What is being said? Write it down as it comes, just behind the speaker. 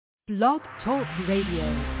Blog Talk Radio.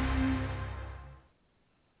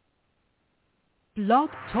 Blog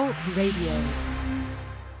Talk Radio.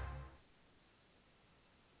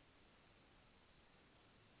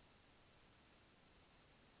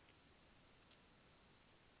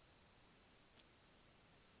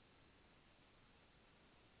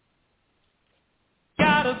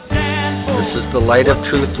 This is the Light of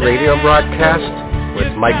Truth radio broadcast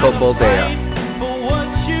with Michael Boldea.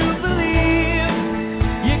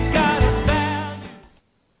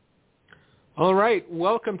 All right,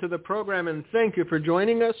 welcome to the program, and thank you for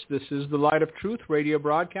joining us. This is the Light of Truth radio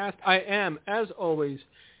broadcast. I am, as always,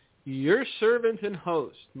 your servant and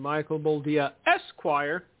host, Michael Boldea,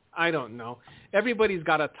 Esquire. I don't know. Everybody's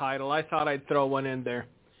got a title. I thought I'd throw one in there.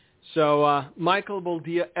 So, Michael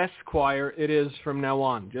Boldea, Esquire, it is from now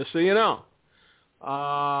on, just so you know.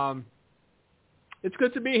 It's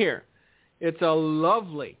good to be here. It's a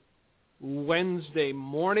lovely Wednesday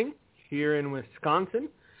morning here in Wisconsin.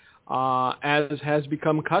 As has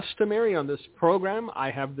become customary on this program, I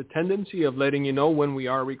have the tendency of letting you know when we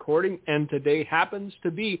are recording, and today happens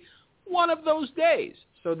to be one of those days.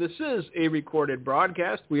 So this is a recorded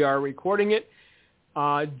broadcast. We are recording it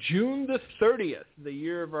June the 30th, the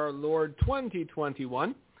year of our Lord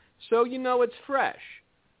 2021. So you know it's fresh.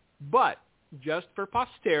 But just for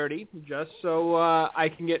posterity, just so I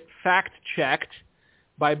can get fact-checked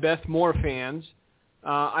by Beth Moore fans,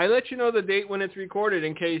 I let you know the date when it's recorded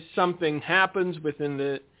in case something happens within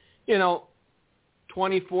the,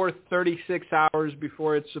 24, 36 hours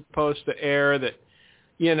before it's supposed to air that,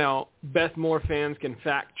 Beth Moore fans can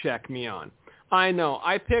fact check me on. I know,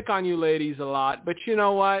 I pick on you ladies a lot, but you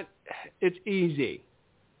know what? It's easy.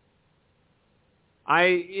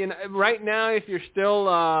 Right now, if you're still,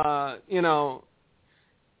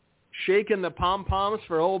 shaking the pom-poms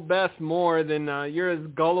for old Beth Moore, then you're as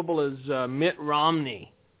gullible as Mitt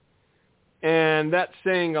Romney. And that's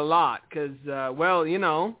saying a lot because,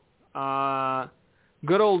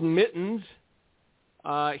 good old Mittens,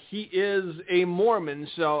 he is a Mormon,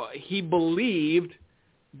 so he believed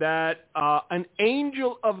that an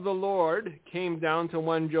angel of the Lord came down to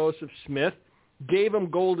one Joseph Smith, gave him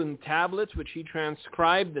golden tablets, which he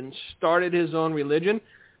transcribed and started his own religion.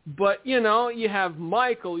 But, you have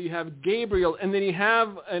Michael, you have Gabriel, and then you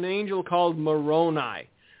have an angel called Moroni,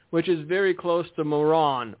 which is very close to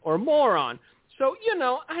moron or moron. So,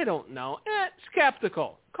 I don't know.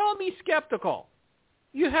 Skeptical. Call me skeptical.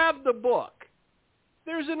 You have the book.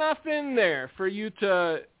 There's enough in there for you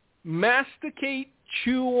to masticate,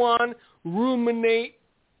 chew on, ruminate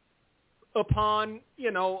upon,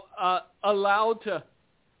 allow to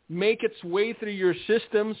make its way through your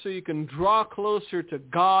system so you can draw closer to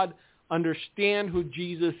God, understand who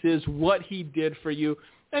Jesus is, what he did for you,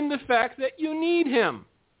 and the fact that you need him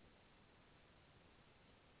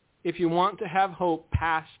if you want to have hope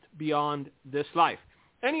past beyond this life.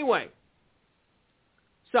 Anyway,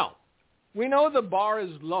 so we know the bar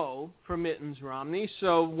is low for Mittens Romney,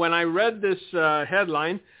 so when I read this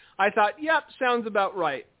headline, I thought, yep, sounds about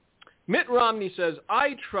right. Mitt Romney says,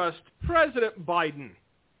 I trust President Biden.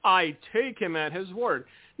 I take him at his word.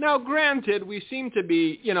 Now, granted, we seem to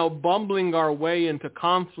be, bumbling our way into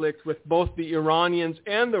conflict with both the Iranians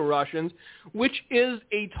and the Russians, which is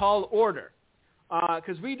a tall order,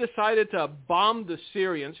 because we decided to bomb the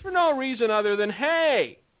Syrians for no reason other than,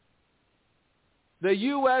 hey, the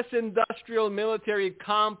U.S. industrial military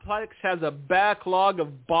complex has a backlog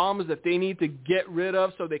of bombs that they need to get rid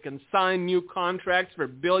of so they can sign new contracts for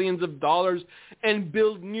billions of dollars and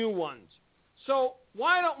build new ones. So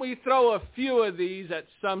why don't we throw a few of these at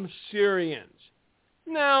some Syrians?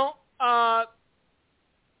 Now, I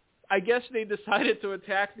guess they decided to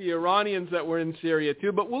attack the Iranians that were in Syria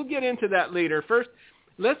too, but we'll get into that later. First,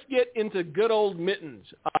 let's get into good old Mittens,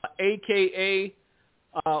 a.k.a.,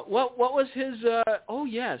 what was his,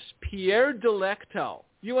 Pierre Delecto.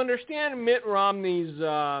 You understand Mitt Romney's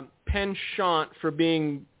penchant for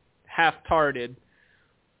being half-tarded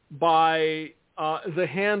by the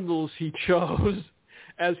handles he chose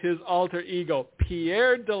as his alter ego.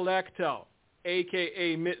 Pierre Delecto,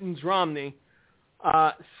 a.k.a. Mittens Romney,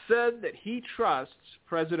 said that he trusts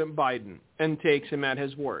President Biden and takes him at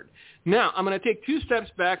his word. Now, I'm going to take two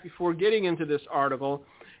steps back before getting into this article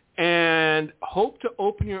and hope to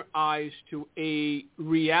open your eyes to a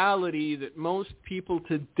reality that most people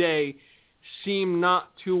today seem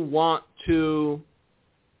not to want to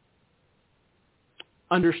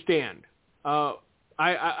understand.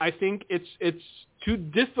 I think it's too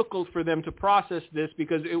difficult for them to process this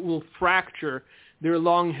because it will fracture their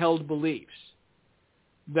long-held beliefs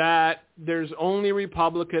that there's only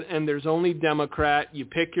Republican and there's only Democrat. You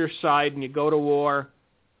pick your side and you go to war.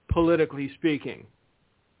 politically speaking.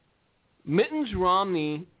 Mittens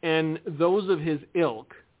Romney and those of his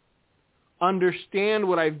ilk understand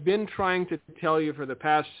what I've been trying to tell you for the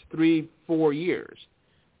past 3-4 years,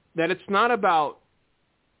 that it's not about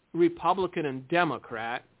Republican and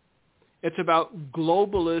Democrat. It's about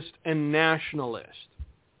globalist and nationalist.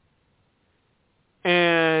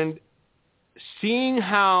 And seeing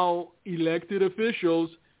how elected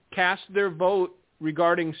officials cast their vote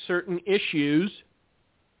regarding certain issues,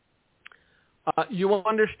 you will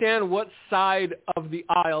understand what side of the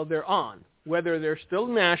aisle they're on, whether they're still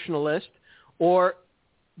nationalist or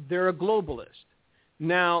they're a globalist.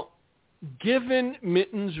 Now, given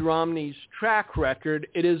Mittens Romney's track record,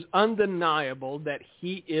 it is undeniable that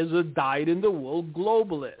he is a dyed-in-the-wool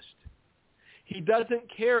globalist. He doesn't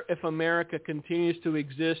care if America continues to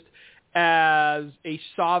exist as a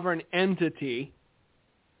sovereign entity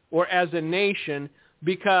or as a nation,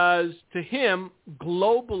 because to him,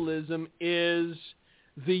 globalism is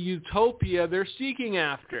the utopia they're seeking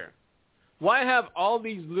after. Why have all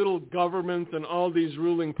these little governments and all these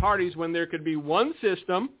ruling parties when there could be one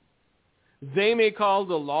system? They may call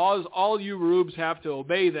the laws, all you rubes have to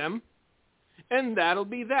obey them, and that'll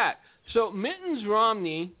be that. So Mittens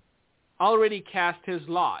Romney already cast his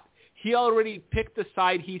lot. He already picked the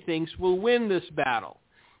side he thinks will win this battle.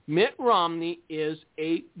 Mitt Romney is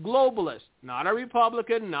a globalist, not a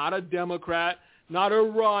Republican, not a Democrat, not a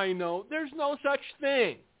rhino. There's no such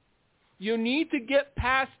thing. You need to get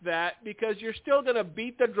past that because you're still going to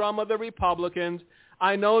beat the drum of the Republicans.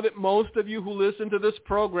 I know that most of you who listen to this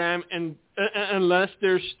program, and unless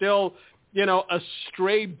there's still, a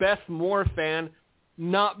stray Beth Moore fan,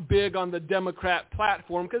 not big on the Democrat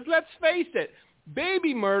platform, because let's face it,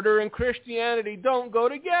 baby murder and Christianity don't go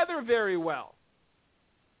together very well.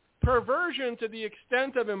 Perversion to the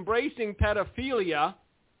extent of embracing pedophilia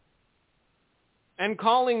and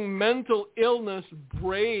calling mental illness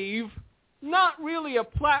brave, not really a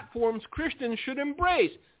platforms Christians should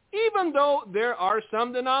embrace, even though there are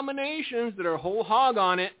some denominations that are whole hog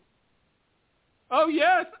on it. Oh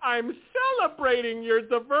yes, I'm celebrating your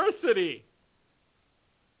diversity.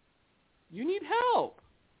 You need help.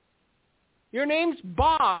 Your name's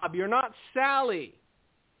Bob, you're not Sally.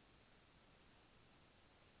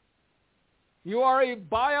 You are a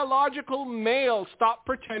biological male. Stop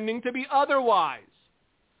pretending to be otherwise.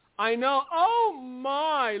 I know, oh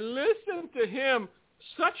my, listen to him.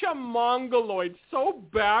 Such a mongoloid, so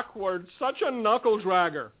backward, such a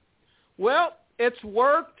knuckle-dragger. Well, it's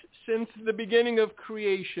worked since the beginning of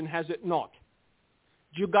creation, has it not?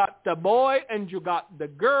 You got the boy and you got the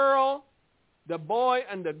girl. The boy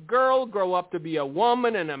and the girl grow up to be a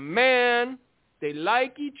woman and a man. They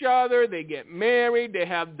like each other. They get married. They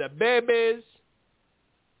have the babies.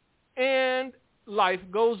 And life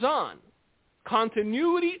goes on.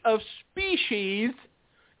 Continuity of species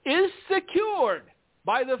is secured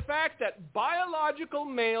by the fact that biological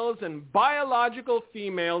males and biological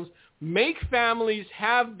females make families,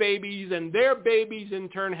 have babies, and their babies in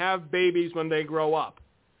turn have babies when they grow up.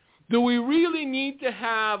 Do we really need to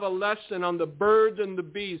have a lesson on the birds and the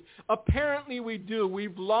bees? Apparently we do.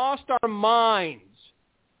 We've lost our minds.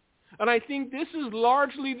 And I think this is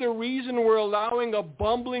largely the reason we're allowing a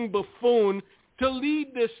bumbling buffoon to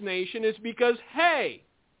lead this nation, is because, hey,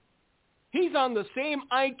 he's on the same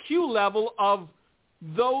IQ level of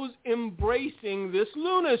those embracing this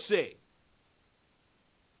lunacy.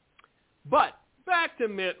 But back to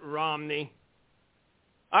Mitt Romney,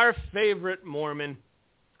 our favorite Mormon.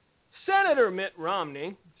 Senator Mitt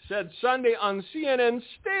Romney said Sunday on CNN's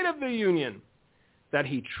State of the Union that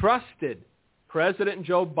he trusted President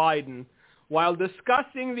Joe Biden while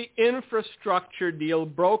discussing the infrastructure deal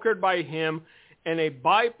brokered by him and a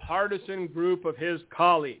bipartisan group of his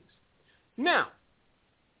colleagues. Now,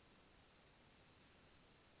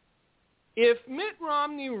 if Mitt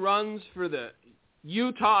Romney runs for the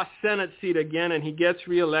Utah Senate seat again and he gets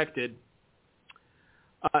reelected,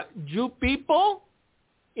 you people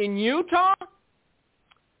in Utah,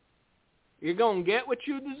 you're going to get what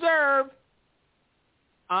you deserve.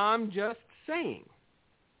 I'm just saying.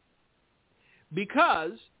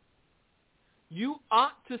 Because you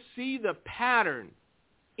ought to see the pattern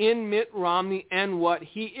in Mitt Romney and what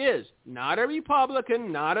he is. Not a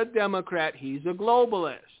Republican, not a Democrat. He's a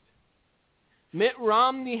globalist. Mitt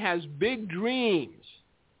Romney has big dreams.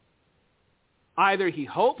 Either he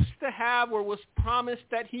hopes to have or was promised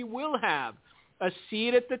that he will have a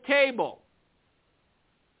seat at the table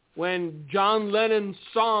when John Lennon's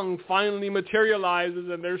song finally materializes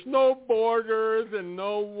and there's no borders and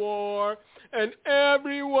no war and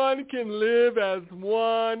everyone can live as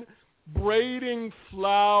one. braiding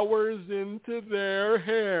flowers into their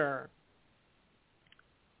hair.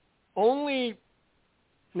 Only,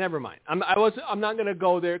 never mind. I'm not going to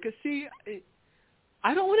go there because, see,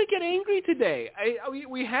 I don't want to get angry today.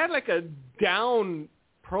 We had like a down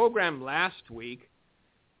program last week,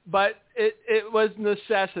 but it was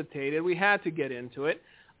necessitated. We had to get into it.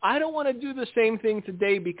 I don't want to do the same thing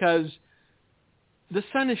today because the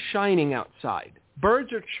sun is shining outside.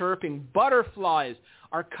 Birds are chirping. Butterflies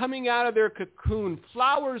are coming out of their cocoon.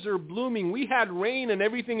 Flowers are blooming. We had rain and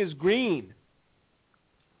everything is green.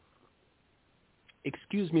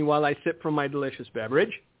 Excuse me while I sip from my delicious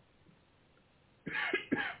beverage.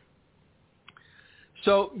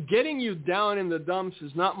 So getting you down in the dumps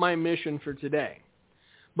is not my mission for today.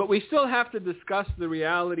 But we still have to discuss the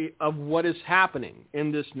reality of what is happening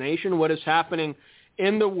in this nation, what is happening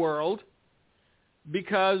in the world,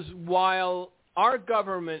 because while our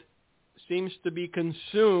government seems to be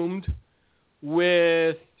consumed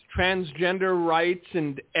with transgender rights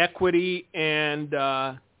and equity and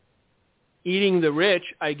eating the rich,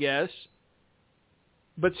 I guess,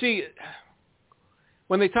 but see,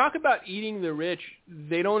 when they talk about eating the rich,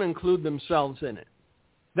 they don't include themselves in it.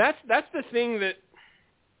 That's the thing that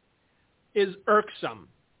is irksome,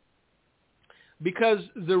 because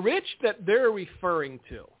the rich that they're referring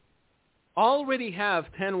to already have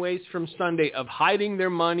 10 ways from Sunday of hiding their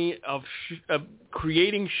money, of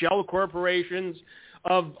creating shell corporations,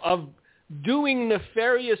 of doing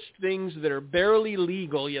nefarious things that are barely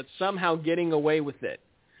legal yet somehow getting away with it.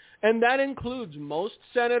 And that includes most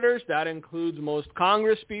senators, that includes most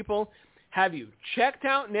Congress people. Have you checked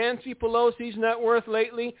out Nancy Pelosi's net worth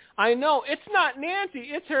lately? I know, it's not Nancy,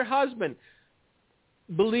 it's her husband.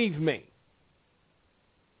 Believe me.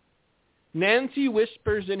 Nancy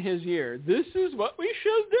whispers in his ear, this is what we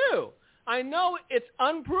should do. I know it's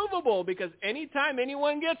unprovable because anytime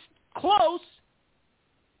anyone gets close,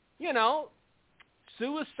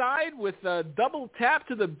 suicide with a double tap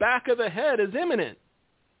to the back of the head is imminent.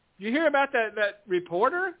 Did you hear about that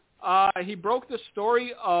reporter? He broke the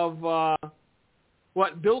story of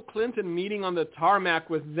Bill Clinton meeting on the tarmac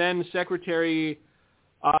with then Secretary,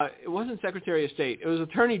 it wasn't Secretary of State, it was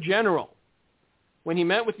Attorney General. When he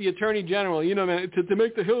met with the Attorney General, to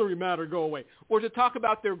make the Hillary matter go away, or to talk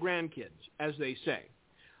about their grandkids, as they say.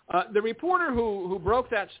 The reporter who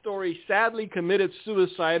broke that story sadly committed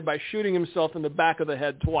suicide by shooting himself in the back of the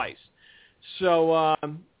head twice. So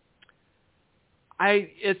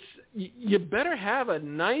you better have a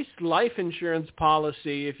nice life insurance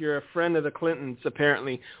policy if you're a friend of the Clintons,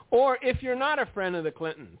 apparently, or if you're not a friend of the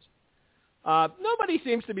Clintons. Nobody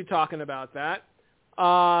seems to be talking about that.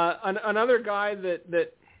 Another guy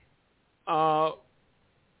that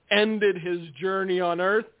ended his journey on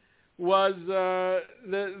Earth was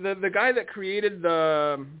the guy that created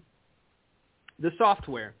the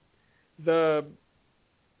software.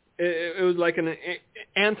 It was like an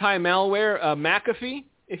anti-malware, McAfee,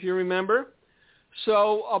 if you remember.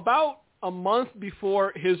 So about a month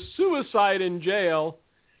before his suicide in jail,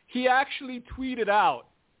 he actually tweeted out,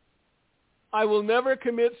 "I will never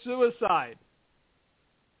commit suicide.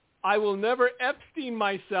 I will never Epstein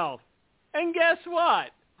myself." And guess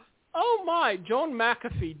what? Oh my, John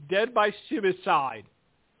McAfee dead by suicide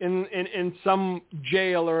in some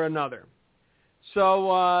jail or another.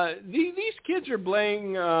 So these kids are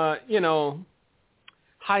playing,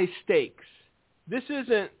 high stakes. This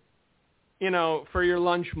isn't, for your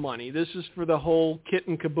lunch money. This is for the whole kit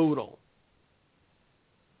and caboodle.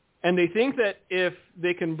 And they think that if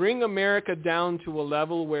they can bring America down to a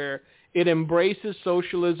level where it embraces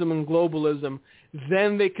socialism and globalism,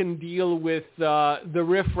 then they can deal with the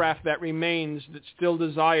riffraff that remains that still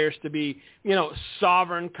desires to be,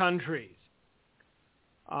 sovereign countries.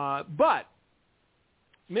 But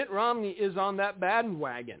Mitt Romney is on that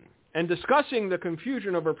bandwagon and discussing the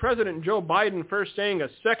confusion over President Joe Biden first saying a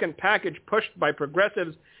second package pushed by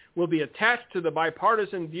progressives will be attached to the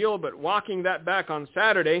bipartisan deal, but walking that back on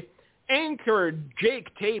Saturday. Anchor Jake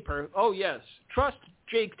Tapper, oh yes, trust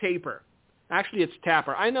Jake Tapper. Actually, it's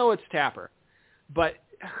Tapper. I know it's Tapper. But,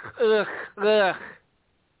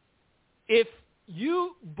 if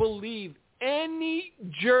you believe any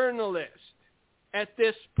journalist at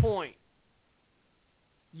this point,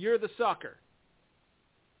 you're the sucker.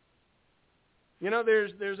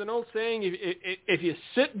 There's an old saying, if you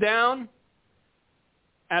sit down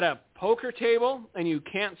at a poker table and you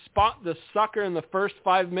can't spot the sucker in the first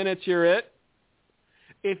 5 minutes you're it,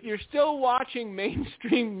 if you're still watching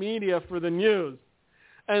mainstream media for the news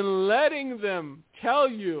and letting them tell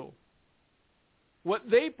you what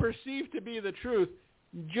they perceive to be the truth,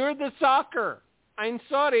 you're the sucker. I'm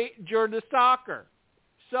sorry, you're the sucker.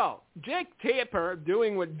 So Jake Tapper,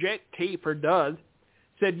 doing what Jake Tapper does,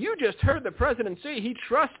 said, you just heard the president say he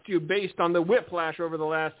trusts you based on the whiplash over the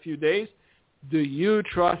last few days. Do you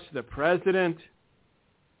trust the president?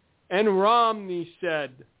 And Romney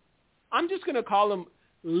said, I'm just going to call him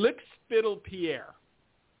Lickspittle Pierre.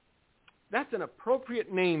 That's an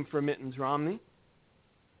appropriate name for Mittens Romney.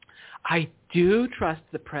 I do trust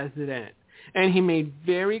the president. And he made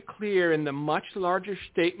very clear in the much larger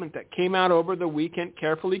statement that came out over the weekend,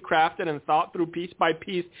 carefully crafted and thought through piece by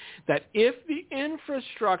piece, that if the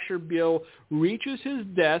infrastructure bill reaches his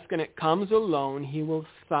desk and it comes alone, he will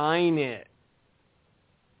sign it.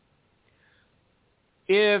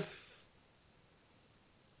 If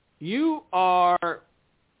you are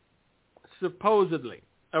supposedly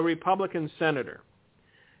a Republican senator,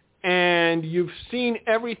 and you've seen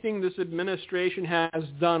everything this administration has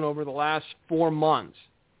done over the last 4 months,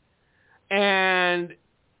 and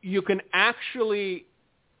you can actually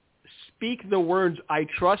speak the words, I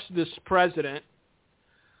trust this president,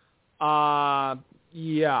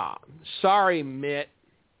 yeah, sorry, Mitt.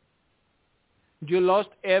 You lost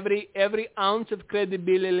every ounce of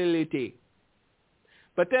credibility.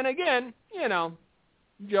 But then again, you know,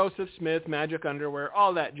 Joseph Smith, magic underwear,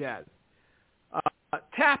 all that jazz.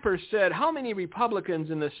 Tapper said, how many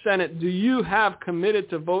Republicans in the Senate do you have committed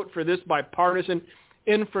to vote for this bipartisan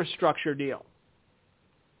infrastructure deal?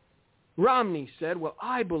 Romney said, well,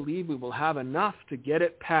 I believe we will have enough to get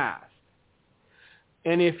it passed.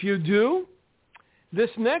 And if you do, this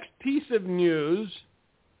next piece of news,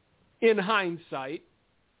 in hindsight,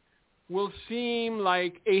 will seem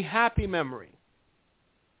like a happy memory.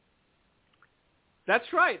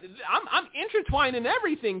 That's right. I'm intertwined in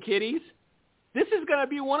everything, kiddies. This is going to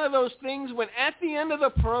be one of those things when at the end of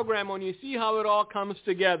the program, when you see how it all comes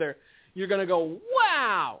together, you're going to go,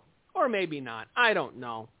 wow, or maybe not. I don't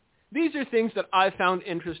know. These are things that I found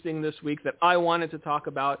interesting this week that I wanted to talk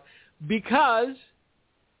about because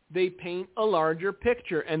they paint a larger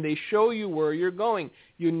picture and they show you where you're going.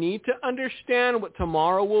 You need to understand what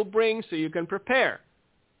tomorrow will bring so you can prepare.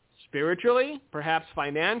 Spiritually, perhaps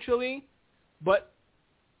financially, but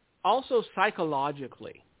also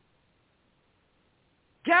psychologically.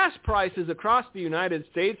 Gas prices across the United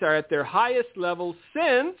States are at their highest level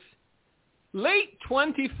since late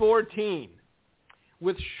 2014,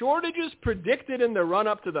 with shortages predicted in the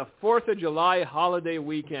run-up to the 4th of July holiday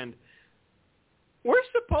weekend. We're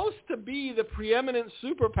supposed to be the preeminent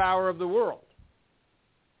superpower of the world.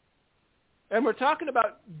 And we're talking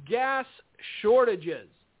about gas shortages.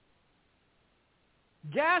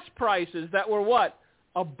 Gas prices that were what?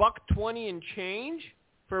 $1.20 and change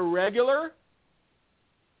for regular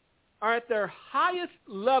are at their highest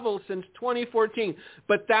level since 2014.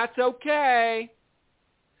 But that's okay.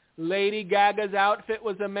 Lady Gaga's outfit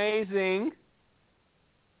was amazing.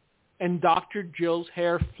 And Dr. Jill's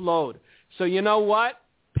hair flowed. So you know what?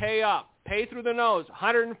 Pay up. Pay through the nose.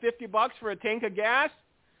 $150 for a tank of gas?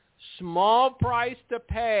 Small price to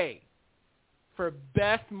pay for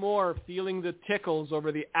Beth Moore feeling the tickles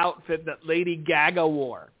over the outfit that Lady Gaga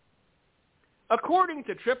wore. According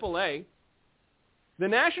to AAA, the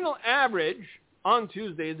national average on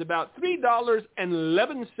Tuesday is about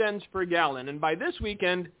 $3.11 per gallon, and by this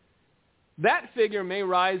weekend, that figure may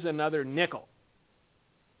rise another nickel.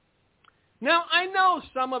 Now, I know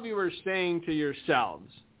some of you are saying to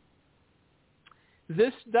yourselves,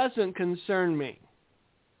 this doesn't concern me.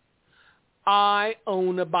 I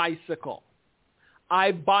own a bicycle.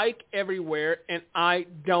 I bike everywhere, and I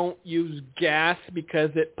don't use gas because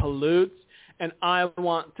it pollutes, and I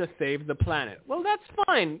want to save the planet. Well, that's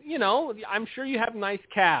fine. You know, I'm sure you have nice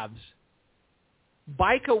calves.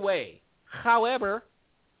 Bike away. However,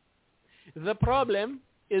 the problem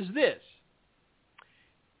is this.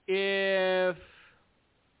 If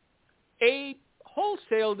a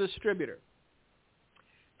wholesale distributor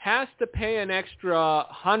has to pay an extra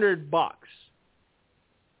 $100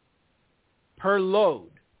 per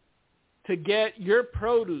load to get your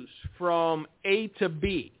produce from A to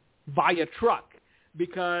B via truck,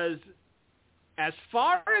 because as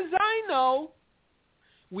far as I know,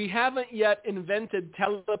 we haven't yet invented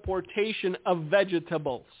teleportation of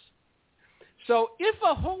vegetables. So if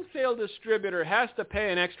a wholesale distributor has to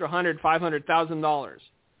pay an extra $100,000, $500,000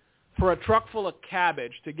 for a truck full of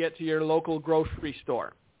cabbage to get to your local grocery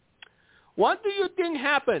store, what do you think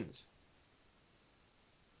happens?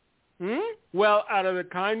 Well, out of the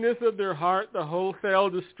kindness of their heart, the wholesale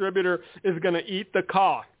distributor is going to eat the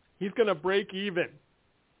cost. He's going to break even.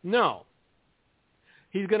 No.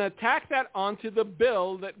 He's going to tack that onto the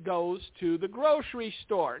bill that goes to the grocery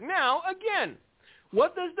store. Now, again,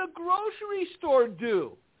 what does the grocery store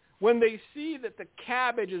do when they see that the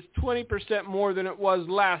cabbage is 20% more than it was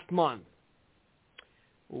last month?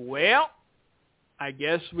 Well, I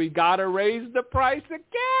guess we got to raise the price of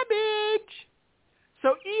cabbage.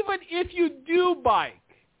 So even if you do bike,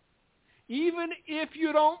 even if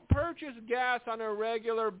you don't purchase gas on a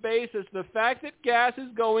regular basis, the fact that gas is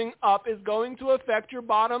going up is going to affect your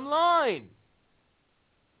bottom line.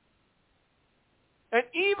 And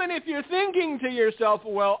even if you're thinking to yourself,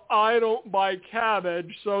 well, I don't buy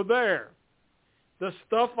cabbage, so there. The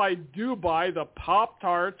stuff I do buy, the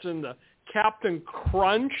Pop-Tarts and the Captain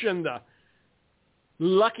Crunch and the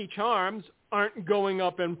Lucky Charms, aren't going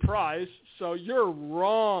up in price, so you're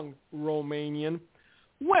wrong, Romanian.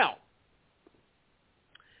 Well,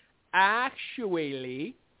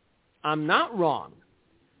 actually, I'm not wrong.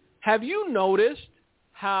 Have you noticed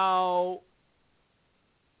how,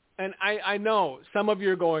 and I know some of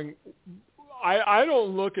you are going, I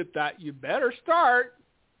don't look at that. You better start.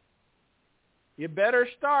 You better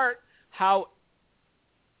start. How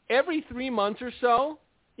every 3 months or so,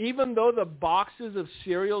 even though the boxes of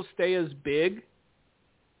cereal stay as big,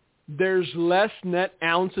 there's less net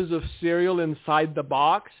ounces of cereal inside the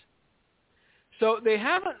box. So they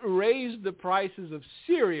haven't raised the prices of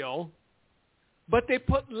cereal, but they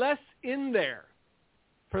put less in there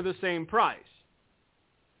for the same price.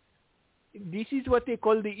 This is what they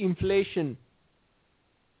call the inflation.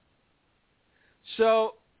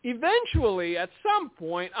 So eventually, at some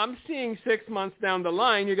point, I'm seeing 6 months down the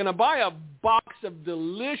line, you're going to buy a box of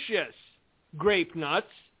delicious grape nuts,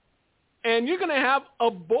 and you're going to have a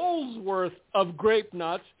bowl's worth of grape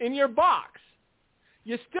nuts in your box.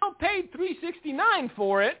 You still paid $3.69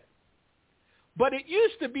 for it, but it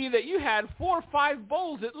used to be that you had 4 or 5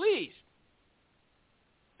 bowls at least.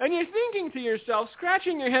 And you're thinking to yourself,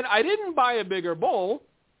 scratching your head, I didn't buy a bigger bowl.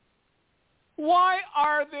 Why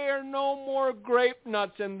are there no more grape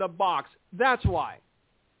nuts in the box? That's why.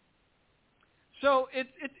 So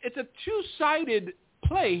it's a two-sided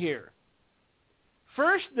play here.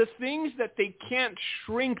 First, the things that they can't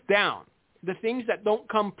shrink down, the things that don't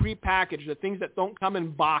come prepackaged, the things that don't come in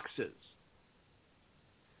boxes.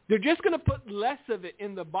 They're just going to put less of it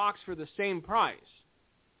in the box for the same price.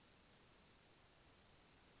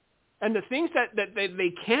 And the things that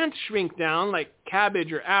they can't shrink down, like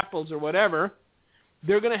cabbage or apples or whatever,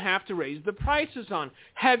 they're going to have to raise the prices on.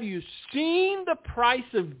 Have you seen the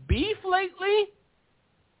price of beef lately?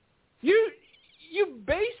 You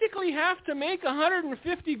basically have to make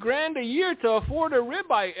 $150,000 a year to afford a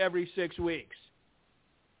ribeye every 6 weeks.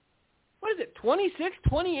 What is it, 26,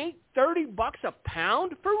 28, 30 bucks a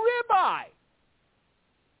pound for ribeye?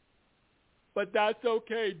 But that's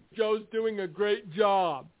okay. Joe's doing a great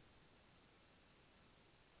job.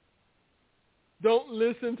 Don't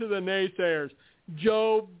listen to the naysayers.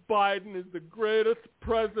 Joe Biden is the greatest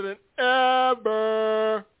president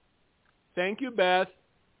ever. Thank you, Beth.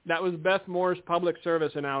 That was Beth Moore's public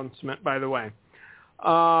service announcement, by the way.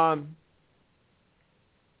 So,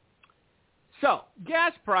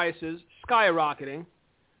 gas prices skyrocketing.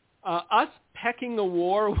 Us pecking the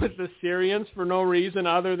war with the Syrians for no reason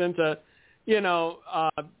other than to,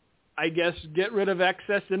 I guess, get rid of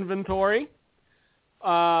excess inventory.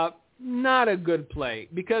 Not a good play,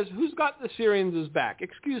 because who's got the Syrians' back?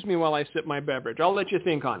 Excuse me while I sip my beverage. I'll let you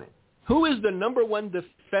think on it. Who is the number one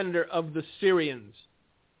defender of the Syrians?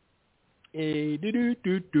 Yes,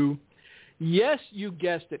 you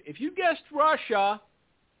guessed it. If you guessed Russia,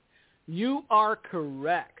 you are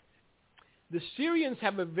correct. The Syrians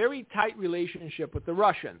have a very tight relationship with the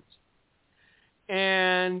Russians.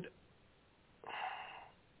 And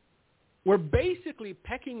we're basically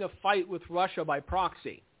pecking a fight with Russia by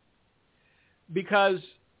proxy. Because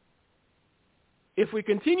if we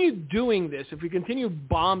continue doing this, if we continue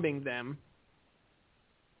bombing them,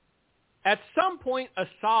 at some point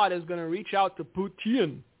Assad is going to reach out to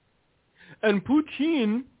Putin. And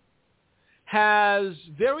Putin has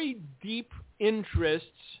very deep interests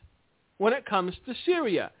when it comes to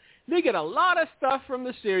Syria. They get a lot of stuff from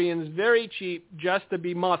the Syrians very cheap just to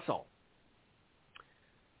be muscle.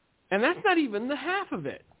 And that's not even the half of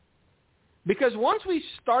it. Because once we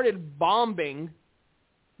started bombing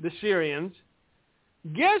the Syrians,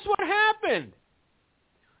 guess what happened?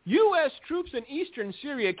 U.S. troops in eastern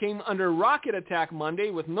Syria came under rocket attack Monday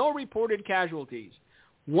with no reported casualties.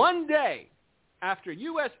 One day after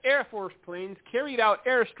U.S. Air Force planes carried out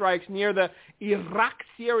airstrikes near the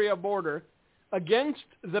Iraq-Syria border against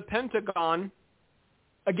what the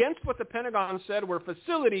Pentagon said were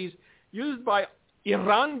facilities used by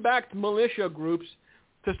Iran-backed militia groups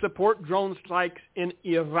to support drone strikes in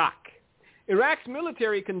Iraq. Iraq's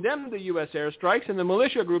military condemned the U.S. airstrikes, and the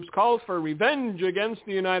militia groups called for revenge against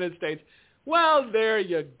the United States. Well, there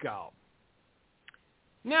you go.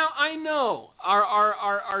 Now, I know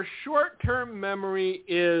our short-term memory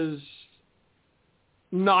is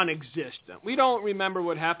non-existent. We don't remember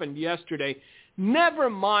what happened yesterday. Never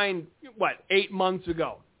mind, 8 months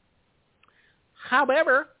ago.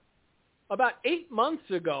 However, about 8 months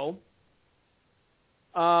ago,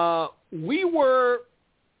 we were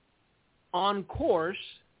on course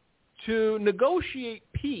to negotiate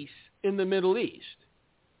peace in the Middle East.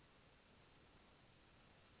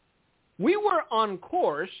 We were on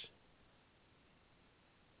course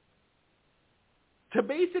to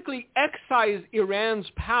basically excise Iran's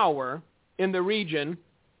power in the region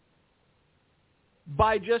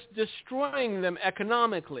by just destroying them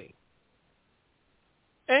economically.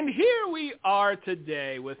 And here we are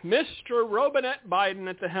today with Mr. Robinette Biden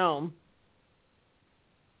at the helm,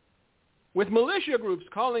 with militia groups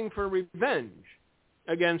calling for revenge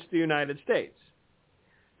against the United States.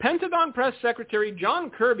 Pentagon Press Secretary John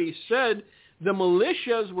Kirby said the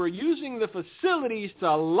militias were using the facilities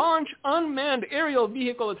to launch unmanned aerial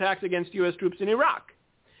vehicle attacks against U.S. troops in Iraq.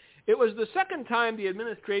 It was the second time the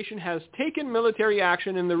administration has taken military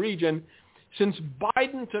action in the region since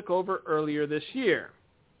Biden took over earlier this year.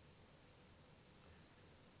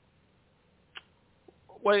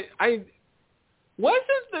 Wasn't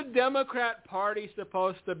the Democrat Party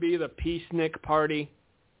supposed to be the peacenik party?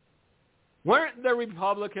 Weren't the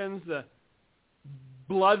Republicans the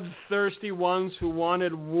bloodthirsty ones who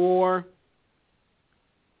wanted war?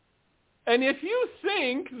 And if you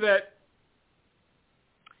think that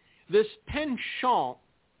this penchant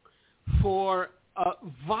for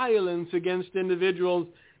violence against individuals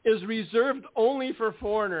is reserved only for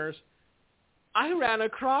foreigners, I ran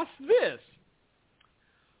across this.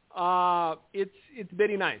 It's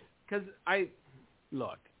very nice because I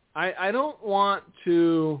don't want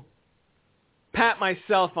to pat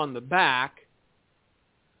myself on the back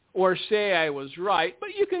or say I was right,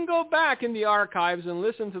 but you can go back in the archives and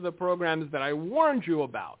listen to the programs that I warned you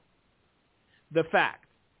about. The fact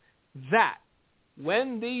that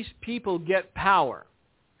when these people get power,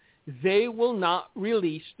 they will not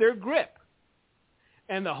release their grip.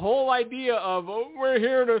 And the whole idea of, we're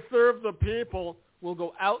here to serve the people, will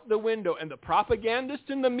go out the window, and the propagandists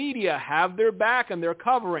in the media have their back, and they're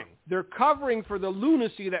covering. They're covering for the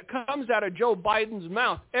lunacy that comes out of Joe Biden's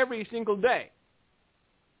mouth every single day.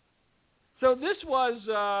 So this was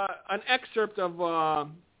an excerpt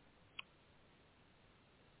of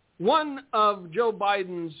one of Joe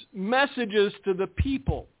Biden's messages to the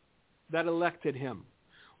people that elected him.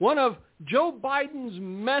 One of Joe Biden's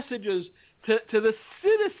messages to the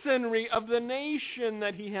citizenry of the nation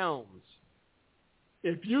that he helms.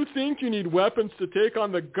 If you think you need weapons to take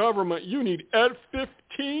on the government, you need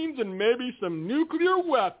F-15s and maybe some nuclear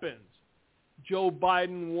weapons, Joe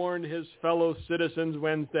Biden warned his fellow citizens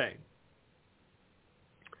Wednesday.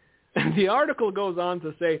 And the article goes on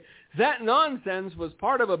to say that nonsense was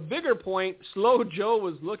part of a bigger point Slow Joe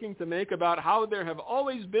was looking to make about how there have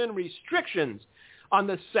always been restrictions on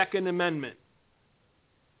the Second Amendment.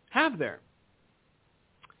 Have there?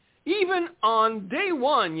 Even on day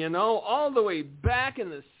one, all the way back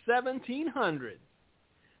in the 1700s,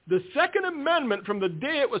 the Second Amendment, from the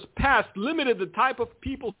day it was passed, limited the type of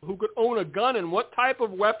people who could own a gun and what type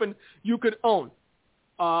of weapon you could own.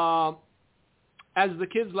 As the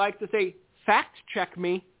kids like to say, fact check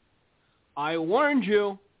me. I warned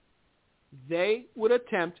you, they would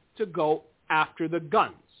attempt to go after the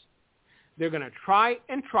guns. They're going to try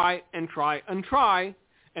and try and try and try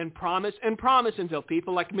and promise until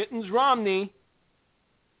people like Mittens Romney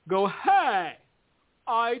go, hey,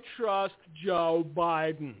 I trust Joe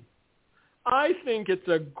Biden. I think it's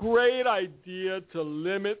a great idea to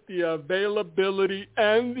limit the availability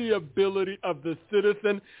and the ability of the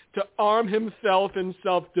citizen to arm himself in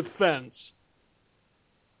self-defense.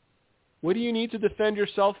 What do you need to defend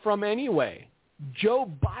yourself from anyway? Joe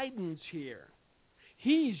Biden's here.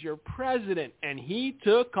 He's your president, and he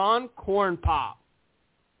took on Corn Pop.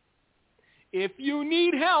 If you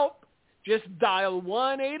need help, just dial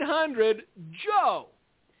 1-800-JOE,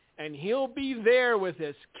 and he'll be there with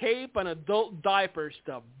his cape and adult diapers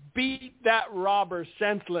to beat that robber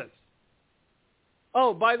senseless.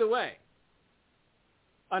 Oh, by the way,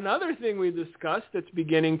 another thing we discussed that's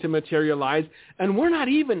beginning to materialize, and we're not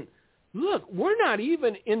even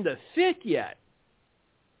in the thick yet.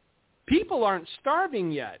 People aren't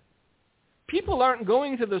starving yet. People aren't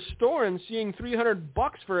going to the store and seeing $300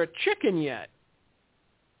 for a chicken yet.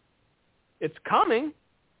 It's coming,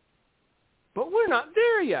 but we're not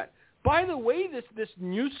there yet. By the way, this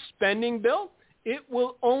new spending bill, it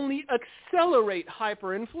will only accelerate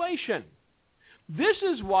hyperinflation. This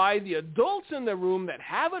is why the adults in the room that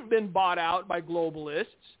haven't been bought out by globalists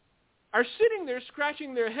are sitting there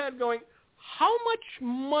scratching their head going, how much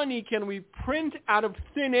money can we print out of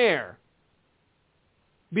thin air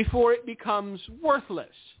before it becomes worthless?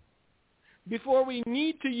 Before we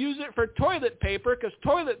need to use it for toilet paper, because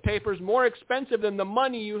toilet paper is more expensive than the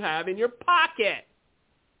money you have in your pocket.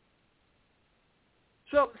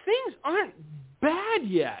 So things aren't bad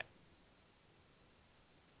yet.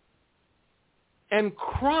 And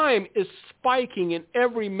crime is spiking in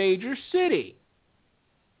every major city.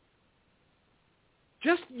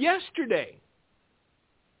 Just yesterday,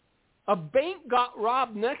 a bank got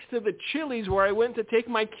robbed next to the Chili's where I went to take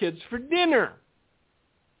my kids for dinner.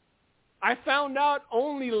 I found out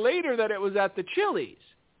only later that it was at the Chili's,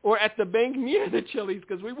 or at the bank near the Chili's,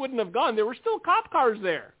 because we wouldn't have gone. There were still cop cars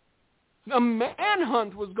there. A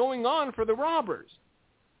manhunt was going on for the robbers.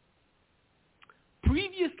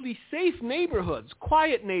 Previously safe neighborhoods,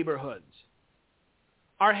 quiet neighborhoods,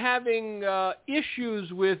 are having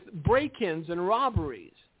issues with break-ins and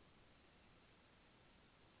robberies.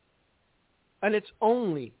 And it's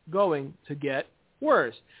only going to get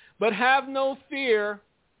worse. But have no fear,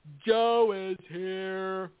 Joe is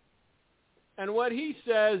here. And what he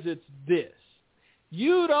says, it's this: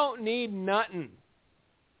 you don't need nothing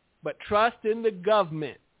but trust in the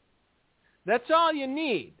government. That's all you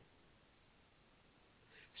need.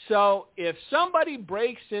 So if somebody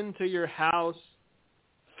breaks into your house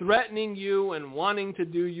threatening you and wanting to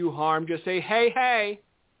do you harm, just say, hey,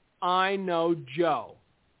 I know Joe.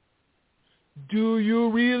 Do you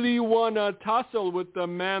really want to tussle with the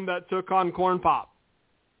man that took on Corn Pop?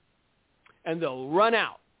 And they'll run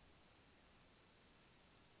out.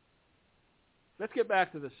 Let's get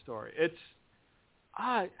back to this story.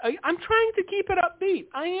 I'm trying to keep it upbeat.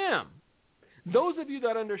 I am. Those of you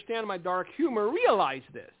that understand my dark humor realize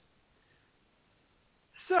this.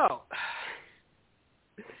 So,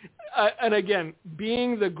 and again,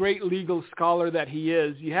 being the great legal scholar that he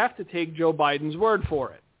is, you have to take Joe Biden's word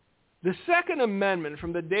for it. The Second Amendment,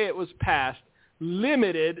 from the day it was passed,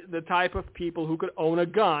 limited the type of people who could own a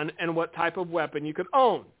gun and what type of weapon you could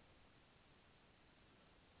own.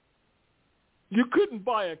 You couldn't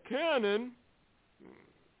buy a cannon.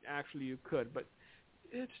 Actually, you could, but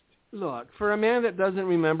look, for a man that doesn't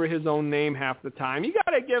remember his own name half the time, you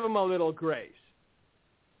got to give him a little grace.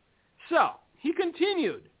 So, he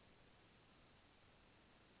continued.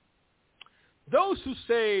 Those who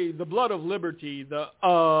say the blood of liberty, the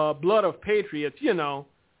blood of patriots,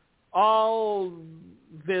 all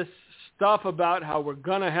this stuff about how we're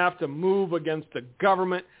going to have to move against the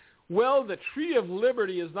government, well, the tree of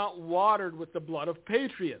liberty is not watered with the blood of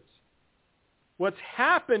patriots. What's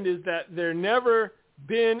happened is that there never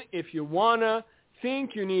been, if you want to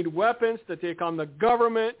think you need weapons to take on the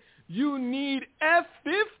government, you need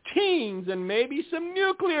F-15s and maybe some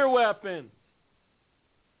nuclear weapons.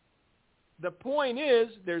 The point is,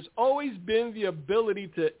 there's always been the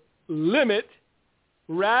ability to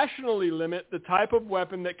rationally limit the type of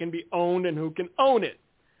weapon that can be owned and who can own it.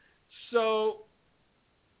 So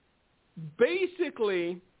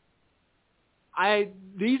basically,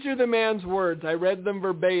 these are the man's words. I read them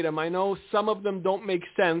verbatim. I know some of them don't make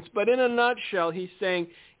sense, but in a nutshell, he's saying,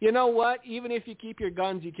 you know what? Even if you keep your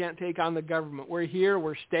guns, you can't take on the government. We're here,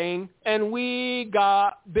 we're staying, and we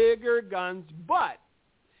got bigger guns, but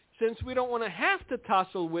since we don't want to have to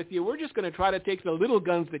tussle with you, we're just going to try to take the little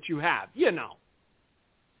guns that you have,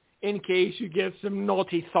 in case you get some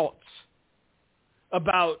naughty thoughts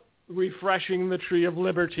about refreshing the tree of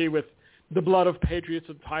liberty with the blood of patriots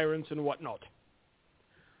and tyrants and whatnot.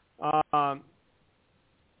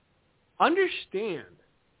 Understand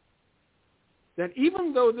that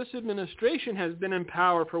even though this administration has been in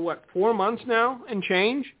power for 4 months now and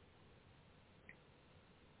change,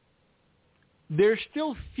 they're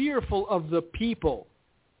still fearful of the people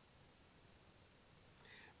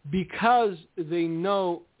because they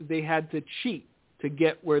know they had to cheat to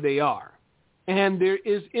get where they are. And there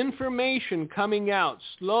is information coming out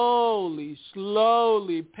slowly,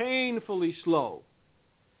 painfully slow,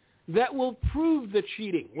 that will prove the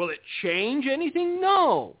cheating. Will it change anything?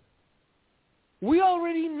 No. We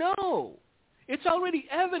already know. It's already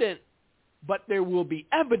evident, but there will be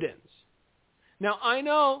evidence. Now, I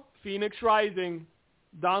know Phoenix Rising,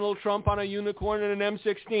 Donald Trump on a unicorn and an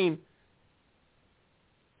M16.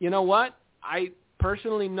 You know what? I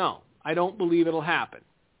personally know. I don't believe it'll happen.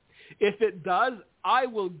 If it does, I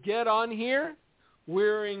will get on here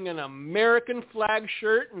wearing an American flag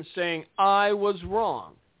shirt and saying I was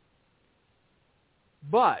wrong.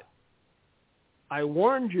 But I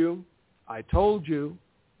warned you, I told you,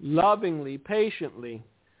 lovingly, patiently,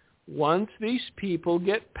 once these people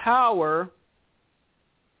get power,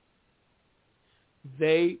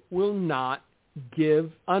 they will not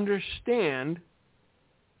understand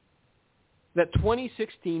that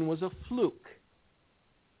 2016 was a fluke.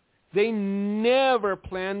 They never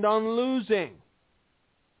planned on losing.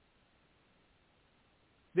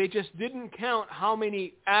 They just didn't count how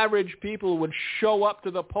many average people would show up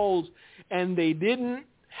to the polls, and they didn't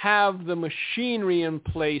have the machinery in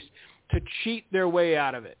place to cheat their way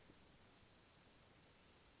out of it.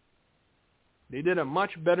 They did a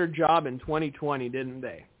much better job in 2020, didn't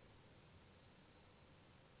they?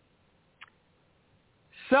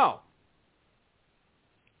 So,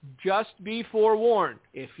 just be forewarned.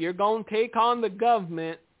 If you're going to take on the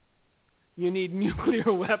government, you need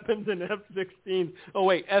nuclear weapons and F-16s. Oh,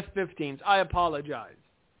 wait, F-15s. I apologize.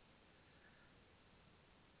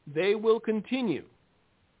 They will continue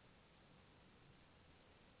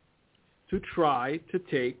to try to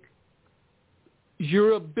take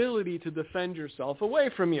your ability to defend yourself away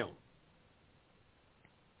from you.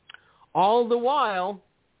 All the while,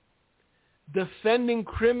 defending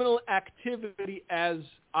criminal activity as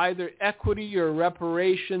either equity or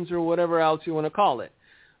reparations or whatever else you want to call it.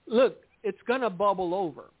 Look, it's going to bubble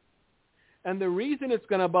over. And the reason it's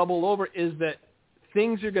going to bubble over is that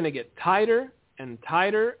things are going to get tighter and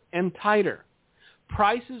tighter and tighter.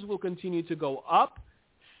 Prices will continue to go up.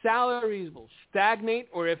 Salaries will stagnate,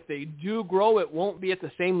 or if they do grow, it won't be at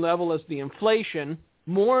the same level as the inflation.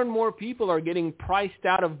 More and more people are getting priced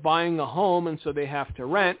out of buying a home, and so they have to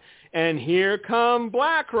rent. And here come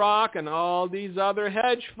BlackRock and all these other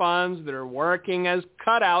hedge funds that are working as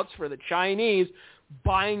cutouts for the Chinese,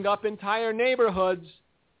 buying up entire neighborhoods,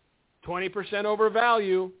 20% over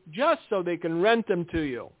value, just so they can rent them to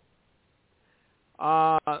you.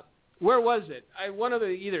 Where was it? One of the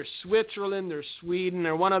either Switzerland or Sweden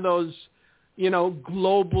or one of those,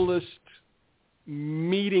 globalist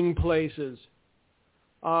meeting places.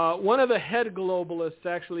 One of the head globalists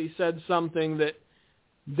actually said something that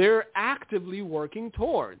they're actively working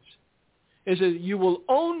towards. It says, you will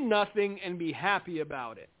own nothing and be happy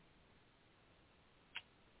about it.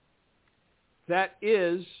 That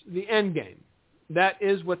is the end game. That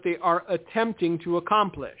is what they are attempting to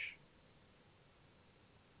accomplish.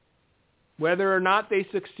 Whether or not they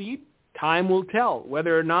succeed, time will tell.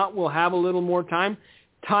 Whether or not we'll have a little more time,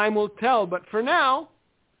 time will tell. But for now,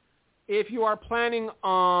 if you are planning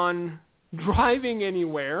on driving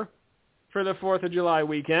anywhere for the 4th of July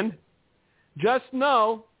weekend, just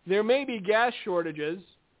know there may be gas shortages.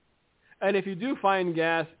 And if you do find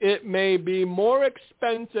gas, it may be more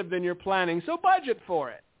expensive than you're planning, so budget for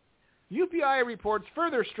it. UPI reports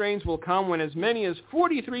further strains will come when as many as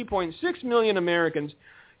 43.6 million Americans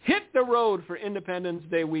hit the road for Independence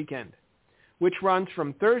Day weekend, which runs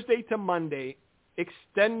from Thursday to Monday,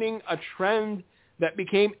 extending a trend that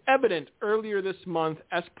became evident earlier this month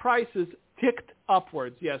as prices ticked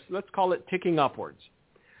upwards. Yes, let's call it ticking upwards.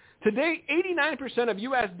 Today, 89% of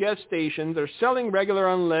U.S. gas stations are selling regular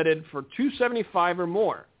unleaded for $2.75 or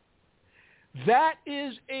more. That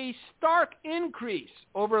is a stark increase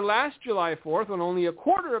over last July 4th when only a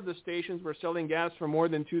quarter of the stations were selling gas for more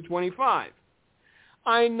than $2.25.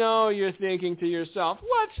 I know you're thinking to yourself,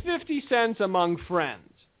 what's 50 cents among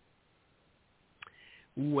friends?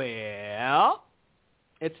 Well,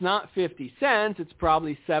 it's not 50 cents. It's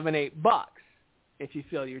probably $7-8 if you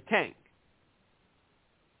fill your tank.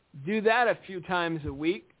 Do that a few times a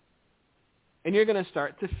week, and you're going to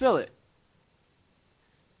start to fill it.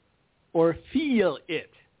 Or feel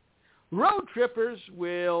it. Road trippers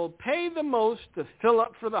will pay the most to fill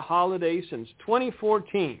up for the holiday since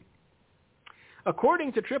 2014.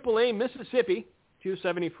 According to AAA, Mississippi,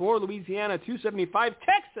 $2.74, Louisiana, $2.75,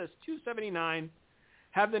 Texas, $2.79,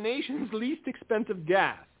 have the nation's least expensive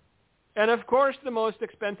gas. And of course, the most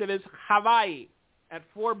expensive is Hawaii at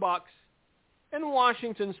 $4, and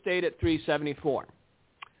Washington State at $3.74.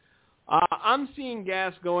 I'm seeing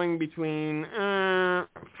gas going between $5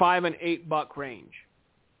 and $8 range,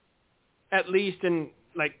 at least in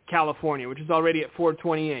like California, which is already at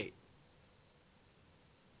 $4.28.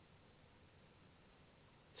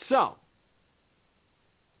 So,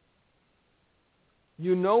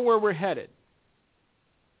 you know where we're headed.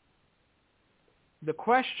 The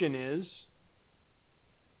question is,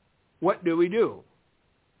 what do we do?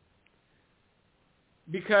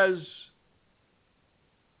 Because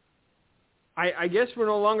I guess we're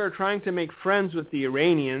no longer trying to make friends with the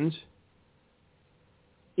Iranians,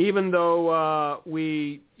 even though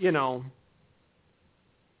we,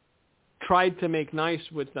 tried to make nice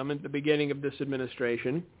with them at the beginning of this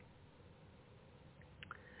administration.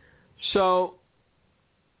 So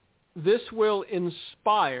this will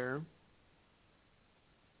inspire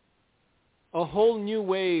a whole new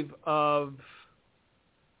wave of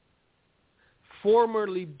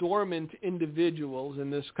formerly dormant individuals in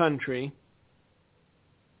this country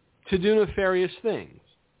to do nefarious things.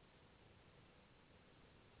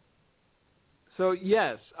 So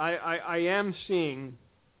yes, I am seeing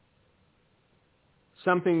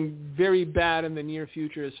something very bad in the near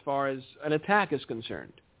future as far as an attack is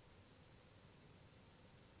concerned.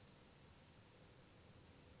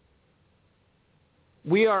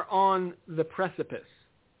 We are on the precipice.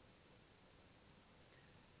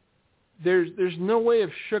 There's no way of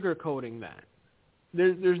sugarcoating that.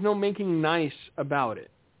 There's no making nice about it.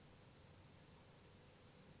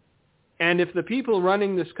 And if the people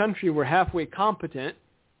running this country were halfway competent,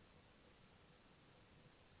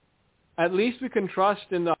 at least we can trust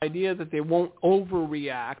in the idea that they won't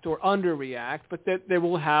overreact or underreact, but that they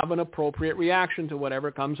will have an appropriate reaction to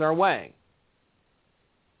whatever comes our way.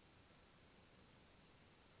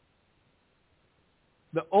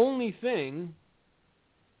 The only thing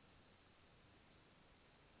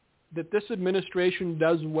that this administration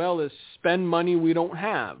does well is spend money we don't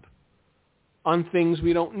have on things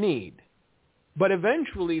we don't need. But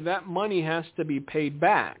eventually that money has to be paid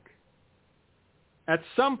back. At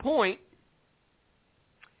some point,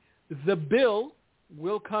 the bill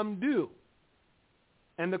will come due.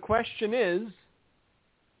 And the question is,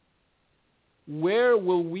 where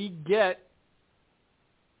will we get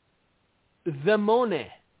the money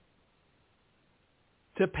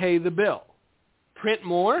to pay the bill? Print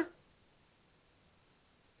more?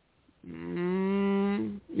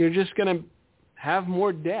 You're just going to have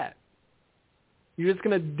more debt. You're just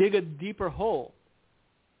going to dig a deeper hole.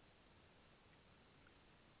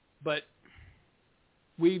 But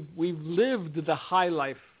we've lived the high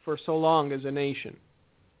life for so long as a nation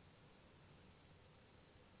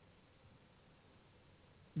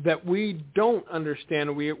that we don't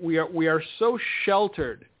understand. We are so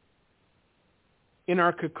sheltered in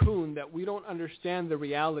our cocoon that we don't understand the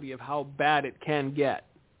reality of how bad it can get.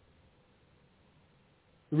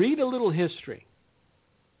 Read a little history.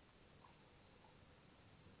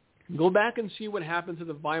 Go back and see what happened to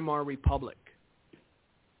the Weimar Republic.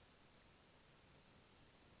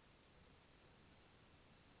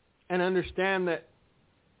 And understand that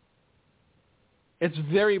it's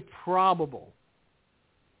very probable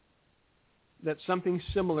that something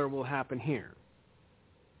similar will happen here.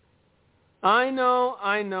 I know,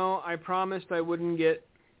 I promised I wouldn't get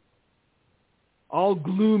all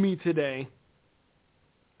gloomy today.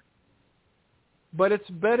 But it's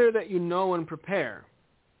better that you know and prepare.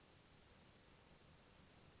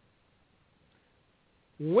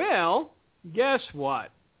 Well, guess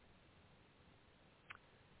what?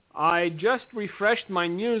 I just refreshed my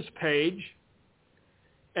news page,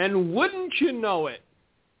 and wouldn't you know it,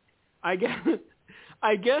 I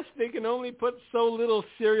guess they can only put so little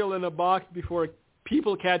cereal in a box before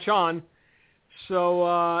people catch on.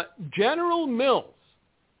 So General Mills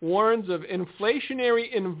warns of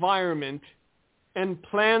inflationary environment and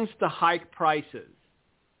plans to hike prices.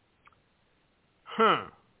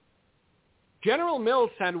 General Mills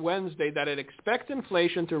said Wednesday that it expects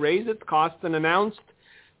inflation to raise its costs and announced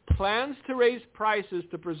plans to raise prices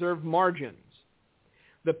to preserve margins.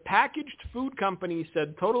 The packaged food company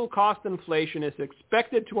said total cost inflation is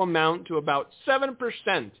expected to amount to about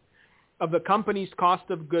 7% of the company's cost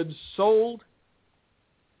of goods sold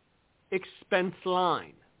expense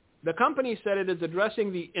line. The company said it is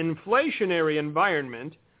addressing the inflationary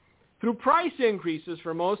environment through price increases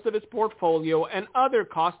for most of its portfolio and other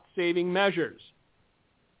cost-saving measures.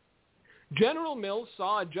 General Mills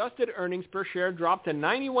saw adjusted earnings per share drop to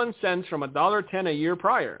 91 cents from $1.10 a year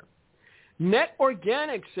prior. Net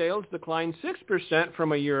organic sales declined 6%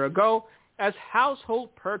 from a year ago as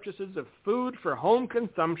household purchases of food for home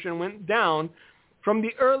consumption went down from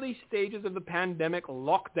the early stages of the pandemic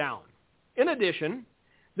lockdown. In addition,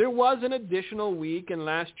 there was an additional week in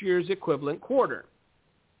last year's equivalent quarter.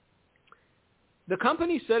 The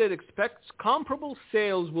company said it expects comparable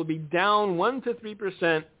sales will be down 1 to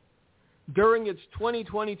 3% during its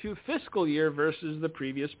 2022 fiscal year versus the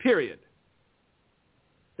previous period.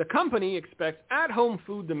 The company expects at-home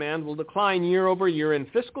food demand will decline year over year in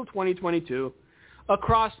fiscal 2022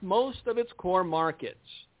 across most of its core markets,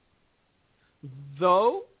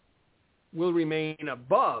 though will remain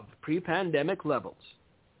above pre-pandemic levels.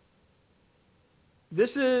 This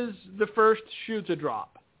is the first shoe to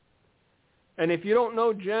drop. And if you don't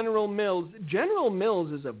know General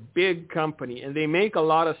Mills is a big company, and they make a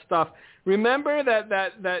lot of stuff. Remember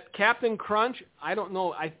that Captain Crunch? I don't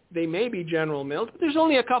know. They may be General Mills, but there's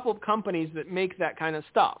only a couple of companies that make that kind of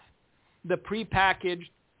stuff. The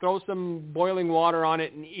prepackaged, throw some boiling water on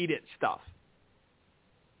it and eat it stuff.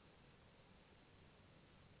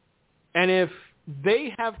 And if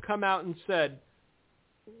they have come out and said,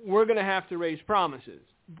 we're going to have to raise prices,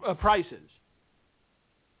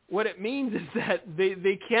 what it means is that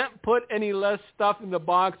they can't put any less stuff in the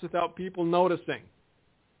box without people noticing.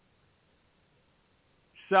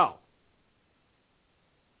 So,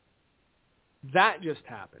 that just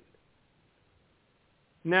happened.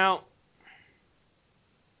 Now,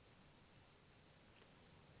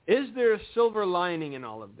 is there a silver lining in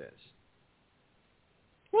all of this?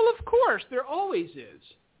 Well, of course, there always is.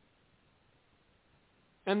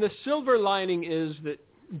 And the silver lining is that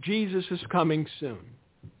Jesus is coming soon.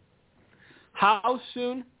 How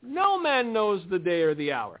soon? No man knows the day or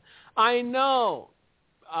the hour. I know.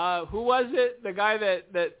 Who was it? The guy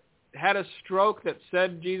that had a stroke that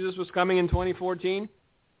said Jesus was coming in 2014?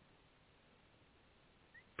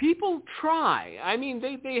 People try. I mean,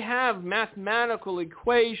 they have mathematical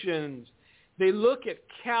equations. They look at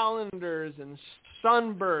calendars and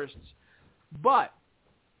sunbursts. But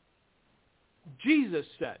Jesus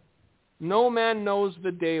said, no man knows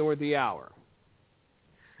the day or the hour.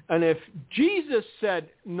 And if Jesus said,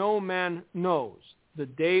 no man knows the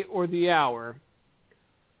day or the hour,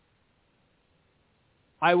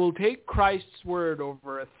 I will take Christ's word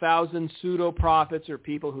over 1,000 pseudo-prophets or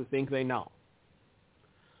people who think they know.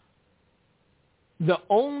 The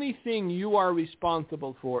only thing you are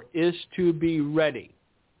responsible for is to be ready.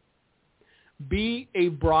 Be a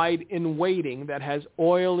bride in waiting that has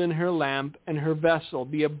oil in her lamp and her vessel.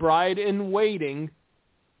 Be a bride in waiting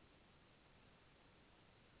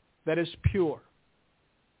that is pure.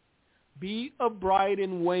 Be a bride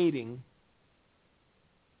in waiting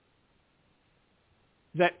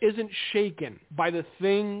that isn't shaken by the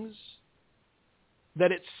things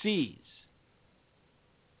that it sees.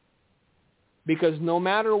 Because no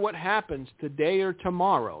matter what happens today or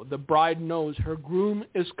tomorrow, the bride knows her groom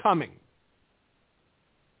is coming.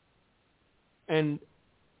 And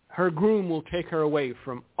her groom will take her away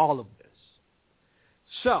from all of this.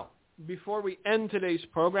 So, before we end today's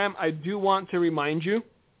program, I do want to remind you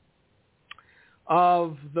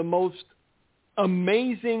of the most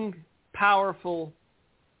amazing, powerful,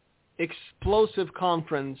 explosive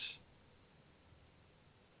conference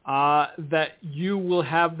that you will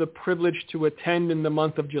have the privilege to attend in the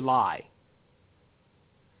month of July.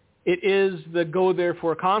 It is the Go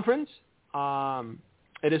Therefore Conference.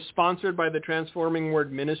 It is sponsored by the Transforming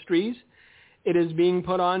Word Ministries. It is being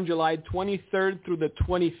put on July 23rd through the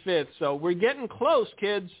 25th. So we're getting close,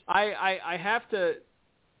 kids. I have to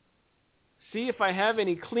see if I have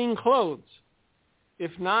any clean clothes.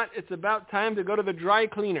 If not, it's about time to go to the dry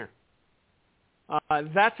cleaner.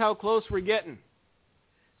 That's how close we're getting.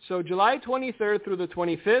 So July 23rd through the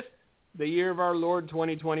 25th, the year of our Lord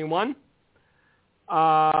 2021,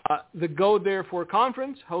 the Go Therefore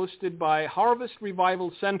Conference hosted by Harvest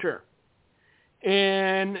Revival Center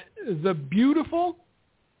in the beautiful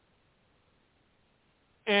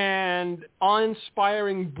and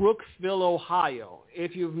awe-inspiring Brookville, Ohio.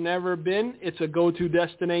 If you've never been, it's a go-to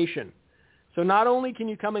destination. So not only can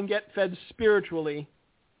you come and get fed spiritually,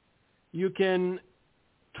 you can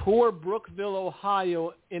tour Brookville,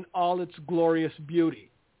 Ohio in all its glorious beauty.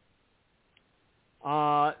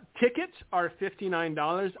 Tickets are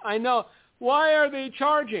 $59. I know. Why are they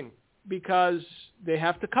charging? Because they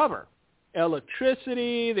have to cover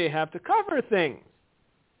electricity. They have to cover things.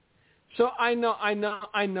 So I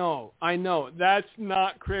know. That's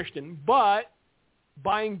not Christian. But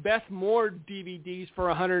buying Beth Moore DVDs for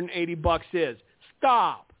 $180 is.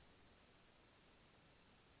 Stop.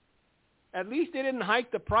 At least they didn't hike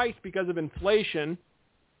the price because of inflation.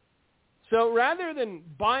 So rather than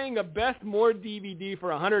buying a Beth Moore DVD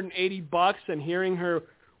for $180 and hearing her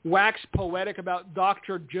wax poetic about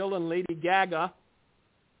Dr. Jill and Lady Gaga,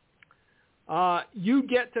 you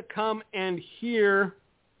get to come and hear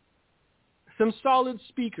some solid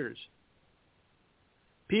speakers.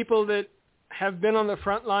 People that have been on the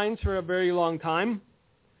front lines for a very long time.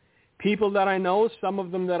 People that I know, some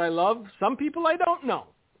of them that I love, some people I don't know.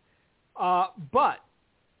 But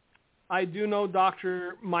I do know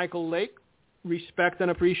Dr. Michael Lake, respect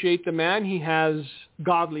and appreciate the man. He has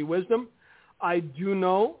godly wisdom. I do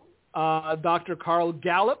know Dr. Carl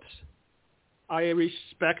Gallups. I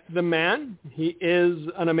respect the man. He is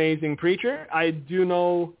an amazing preacher. I do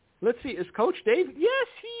know, let's see, is Coach Dave? Yes,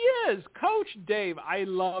 he is, Coach Dave. I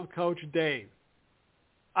love Coach Dave.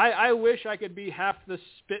 I wish I could be half the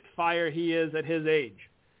spitfire he is at his age.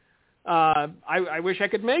 I wish I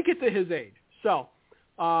could make it to his age. So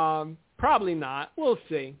probably not. We'll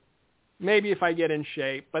see. Maybe if I get in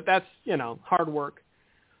shape, but that's, hard work.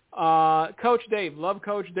 Coach Dave, love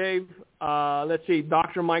Coach Dave. Let's see,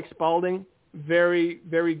 Dr. Mike Spalding, very,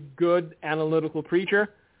 very good analytical preacher,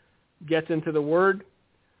 gets into the Word.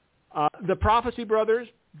 The Prophecy Brothers,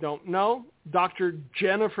 don't know. Dr.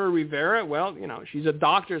 Jennifer Rivera, well, she's a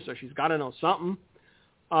doctor, so she's got to know something.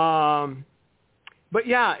 But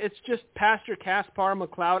yeah, it's just Pastor Caspar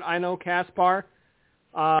McLeod. I know Caspar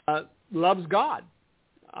loves God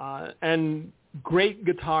and great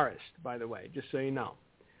guitarist, by the way, just so you know.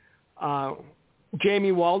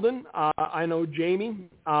 Jamie Walden, I know Jamie.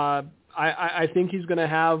 I think he's going to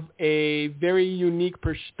have a very unique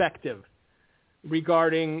perspective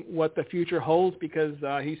regarding what the future holds because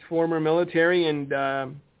he's former military, and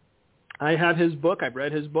I have his book. I've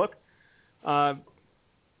read his book.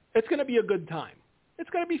 It's going to be a good time. It's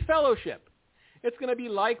going to be fellowship. It's going to be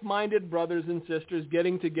like-minded brothers and sisters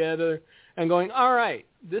getting together and going, all right,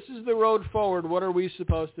 this is the road forward. What are we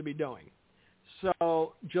supposed to be doing?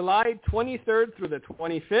 So July 23rd through the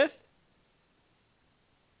 25th,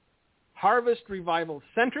 Harvest Revival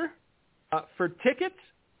Center. For tickets,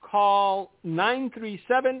 call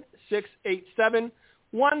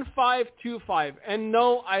 937-687-1525. And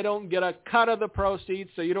no, I don't get a cut of the proceeds,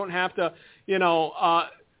 so you don't have to, /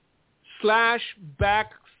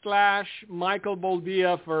 Michael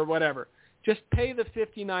Boldia for whatever. Just pay the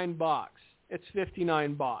 $59. It's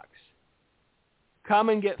 $59. Come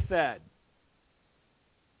and get fed.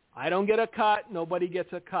 I don't get a cut. Nobody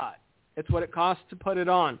gets a cut. It's what it costs to put it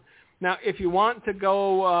on. Now, if you want to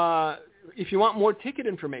go, if you want more ticket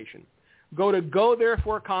information, go to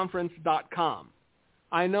GoThereforeConference.com.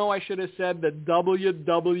 I know I should have said the www.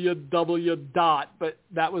 But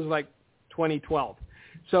that was like 2012.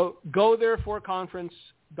 So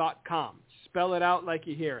GoThereforeConference.com. Spell it out like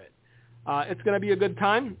you hear it. It's going to be a good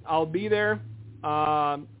time. I'll be there.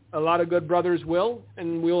 A lot of good brothers will,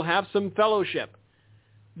 and we'll have some fellowship.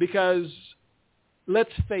 Because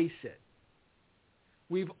let's face it,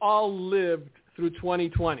 we've all lived through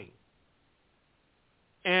 2020.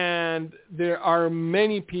 And there are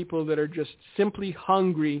many people that are just simply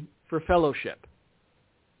hungry for fellowship.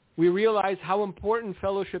 We realize how important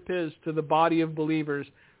fellowship is to the body of believers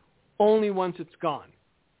only once it's gone.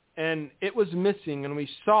 And it was missing, and we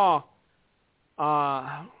saw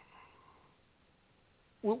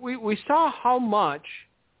we saw how much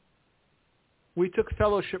we took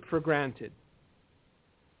fellowship for granted.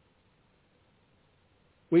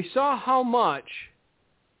 We saw how much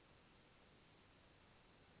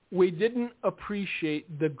we didn't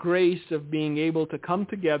appreciate the grace of being able to come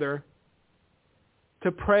together,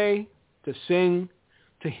 to pray, to sing,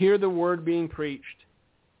 to hear the word being preached,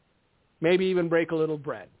 maybe even break a little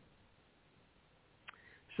bread.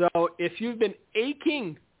 So if you've been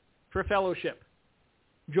aching for fellowship,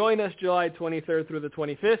 join us July 23rd through the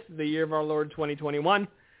 25th, the year of our Lord 2021.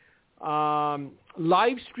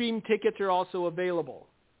 Live stream tickets are also available.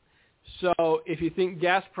 So if you think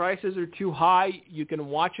gas prices are too high, you can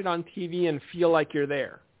watch it on TV and feel like you're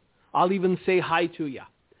there. I'll even say hi to you.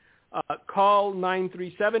 Call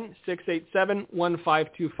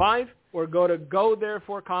 937-687-1525 or go to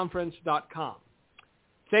GoThereforeConference.com.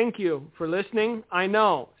 Thank you for listening. I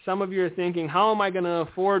know some of you are thinking, how am I going to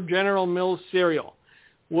afford General Mills cereal?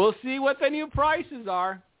 We'll see what the new prices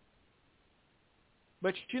are.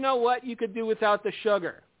 But you know what? You could do without the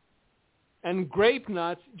sugar. And grape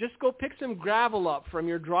nuts, just go pick some gravel up from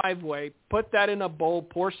your driveway, put that in a bowl,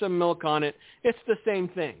 pour some milk on it. It's the same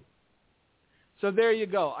thing. So there you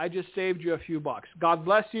go. I just saved you a few bucks. God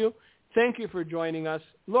bless you. Thank you for joining us.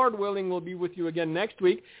 Lord willing, we'll be with you again next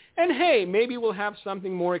week. And hey, maybe we'll have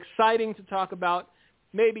something more exciting to talk about.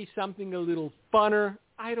 Maybe something a little funner.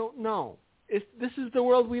 I don't know. This is the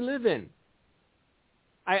world we live in.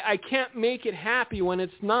 I can't make it happy when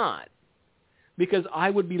it's not, because I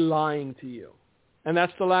would be lying to you. And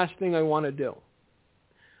that's the last thing I want to do.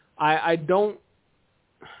 I don't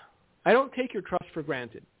take your trust for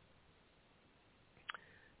granted.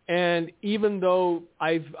 And even though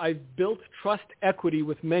I've built trust equity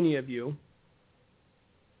with many of you,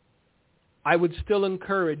 I would still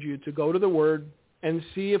encourage you to go to the Word and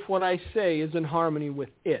see if what I say is in harmony with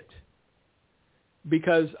it.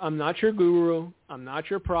 Because I'm not your guru. I'm not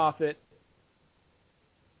your prophet.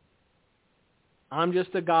 I'm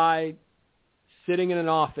just a guy sitting in an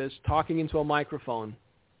office talking into a microphone,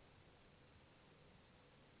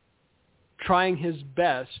 trying his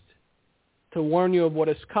best to warn you of what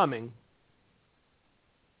is coming,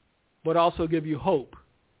 but also give you hope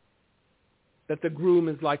that the groom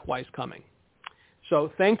is likewise coming.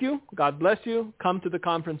 So thank you. God bless you. Come to the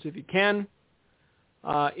conference if you can.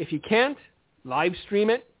 If you can't, live stream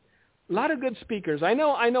it. A lot of good speakers. I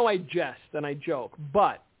know I jest and I joke,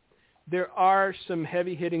 but there are some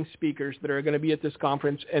heavy-hitting speakers that are going to be at this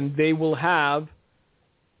conference, and they will have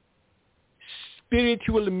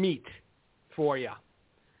spiritual meat for you.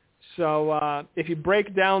 So if you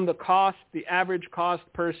break down the cost, the average cost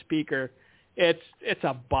per speaker, it's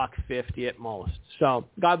 $150 at most. So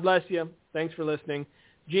God bless you. Thanks for listening.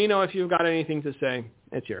 Gino, if you've got anything to say,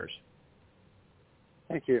 it's yours.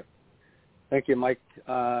 Thank you. Thank you, Mike.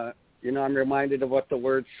 I'm reminded of what the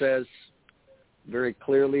Word says very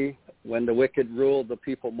clearly. When the wicked rule, the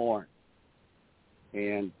people mourn.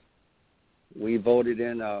 And we voted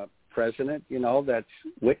in a president, that's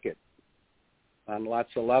wicked on lots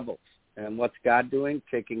of levels. And what's God doing?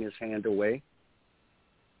 Taking his hand away.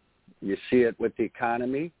 You see it with the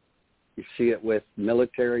economy. You see it with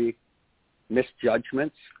military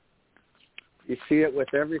misjudgments. You see it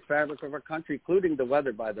with every fabric of our country, including the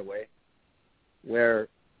weather, by the way, where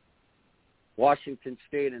Washington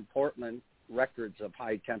State and Portland, records of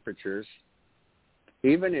high temperatures.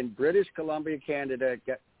 Even in British Columbia, Canada,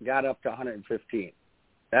 got up to 115.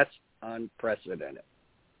 That's unprecedented.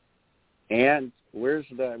 And where's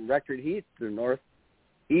the record heat? The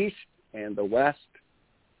northeast and the west.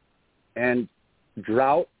 And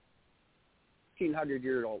drought,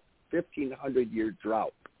 1,500-year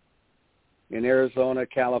drought in Arizona,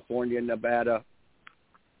 California, Nevada.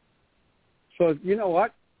 So you know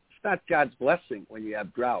what? It's not God's blessing when you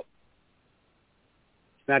have drought.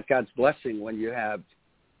 It's not God's blessing when you're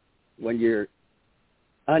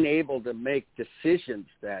unable to make decisions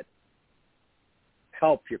that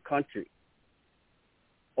help your country.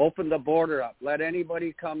 Open the border up. Let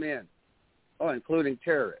anybody come in. Oh, including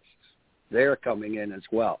terrorists. They're coming in as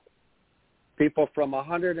well. People from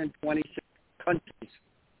 126 countries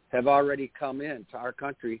have already come in to our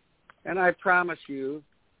country. And I promise you,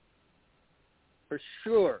 for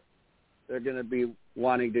sure, they're going to be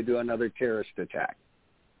wanting to do another terrorist attack.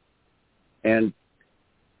 And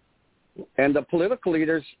the political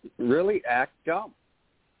leaders really act dumb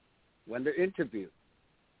when they're interviewed,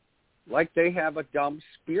 like they have a dumb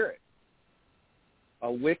spirit,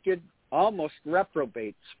 a wicked, almost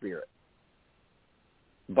reprobate spirit.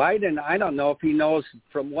 Biden, I don't know if he knows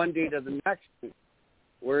from one day to the next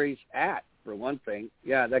where he's at, for one thing.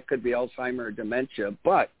 Yeah, that could be Alzheimer's or dementia,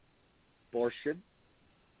 but abortion,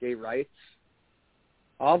 gay rights,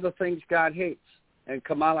 all the things God hates. And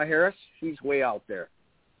Kamala Harris, she's way out there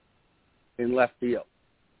in left field.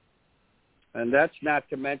 And that's not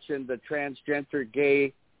to mention the transgender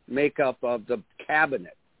gay makeup of the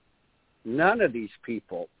cabinet. None of these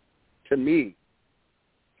people, to me,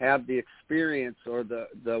 have the experience or the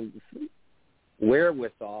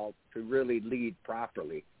wherewithal to really lead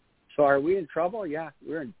properly. So are we in trouble? Yeah,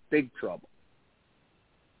 we're in big trouble.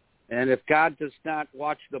 And if God does not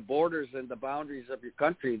watch the borders and the boundaries of your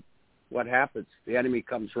country, what happens? The enemy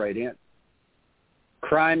comes right in.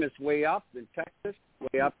 Crime is way up in Texas,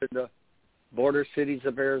 way up in the border cities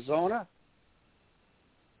of Arizona.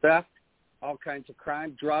 Theft, all kinds of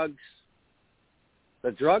crime, drugs.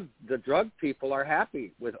 The drug people are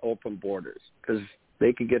happy with open borders because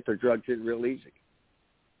they can get their drugs in real easy.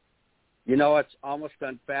 It's almost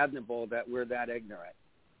unfathomable that we're that ignorant.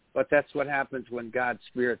 But that's what happens when God's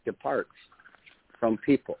Spirit departs from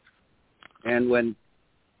people and when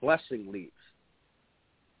blessing leaves.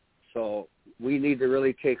 So we need to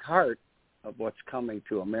really take heart of what's coming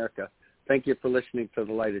to America. Thank you for listening to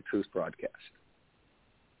the Light of Truth broadcast.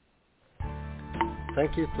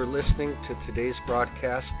 Thank you for listening to today's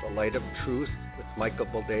broadcast, The Light of Truth with Michael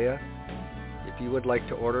Boldea. If you would like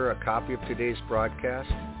to order a copy of today's broadcast,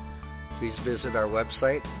 please visit our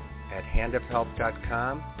website at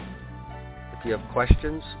handofhelp.com. If you have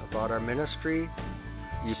questions about our ministry,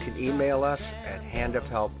 you can email us at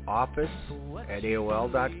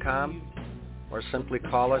handofhelpoffice@aol.com or simply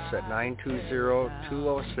call us at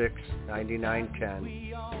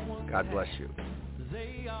 920-206-9910. God bless you.